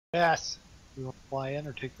Yes. You want to fly in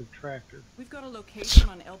or take the tractor? We've got a location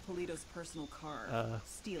on El Polito's personal car.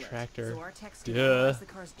 Steal tractor. it. So our techs can analyze the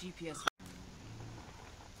car's GPS.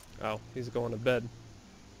 Oh, he's going to bed.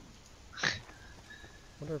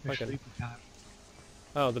 Wonder if I can.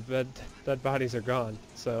 Oh, the dead bodies are gone.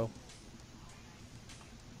 So.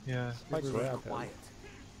 Yeah. I grab him. Quiet.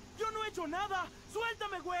 Yo no he hecho nada.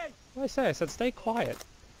 Suéltame, güey. What did I say? I said stay quiet.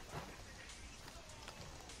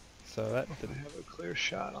 So that I didn't. have a clear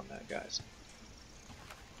shot on that, guys.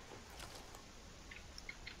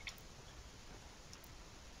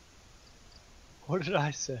 What did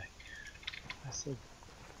I say? I said.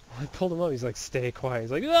 I pulled him up. He's like, stay quiet.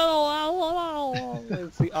 He's like, oh.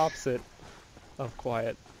 It's the opposite of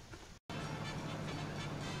quiet.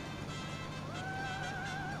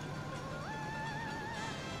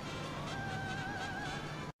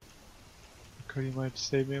 Cody might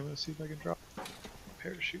save me. I'm gonna see if I can drop a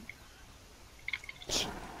parachute.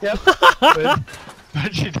 Yep.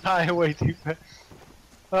 but you die way too fast.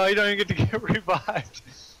 Oh, you don't even get to get revived.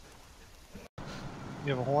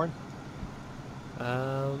 You have a horn?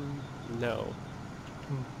 No.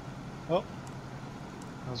 Oh.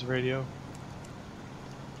 How's the radio?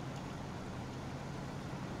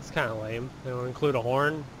 It's kind of lame. They don't include a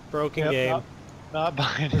horn. Broken Yep, game. Not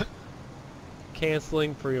buying it.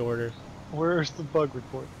 Canceling pre-order. Where's the bug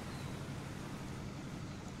report?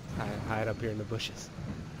 Hide up here in the bushes.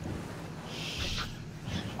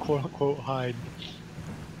 Quote unquote hide.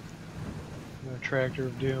 The tractor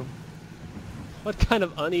of doom. What kind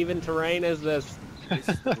of uneven terrain is this? This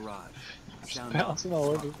is the garage. Just bouncing all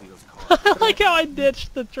over. I like how I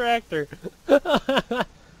ditched the tractor.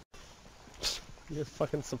 Your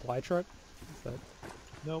fucking supply truck? What's that?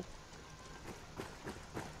 Nope.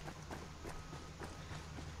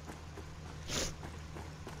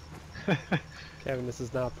 Kevin, this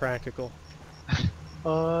is not practical.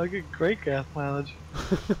 I get great gas mileage.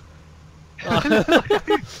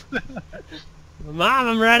 Mom,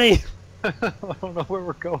 I'm ready! I don't know where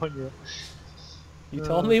we're going yet. You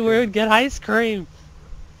told me we would get ice cream!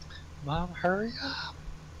 Mom, hurry up!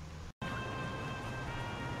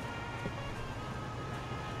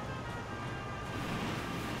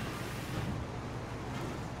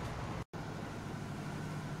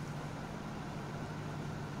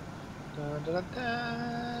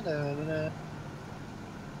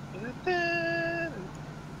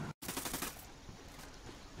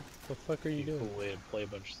 What the fuck are you doing? Cool way to play a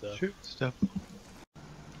bunch of stuff. Shoot stuff.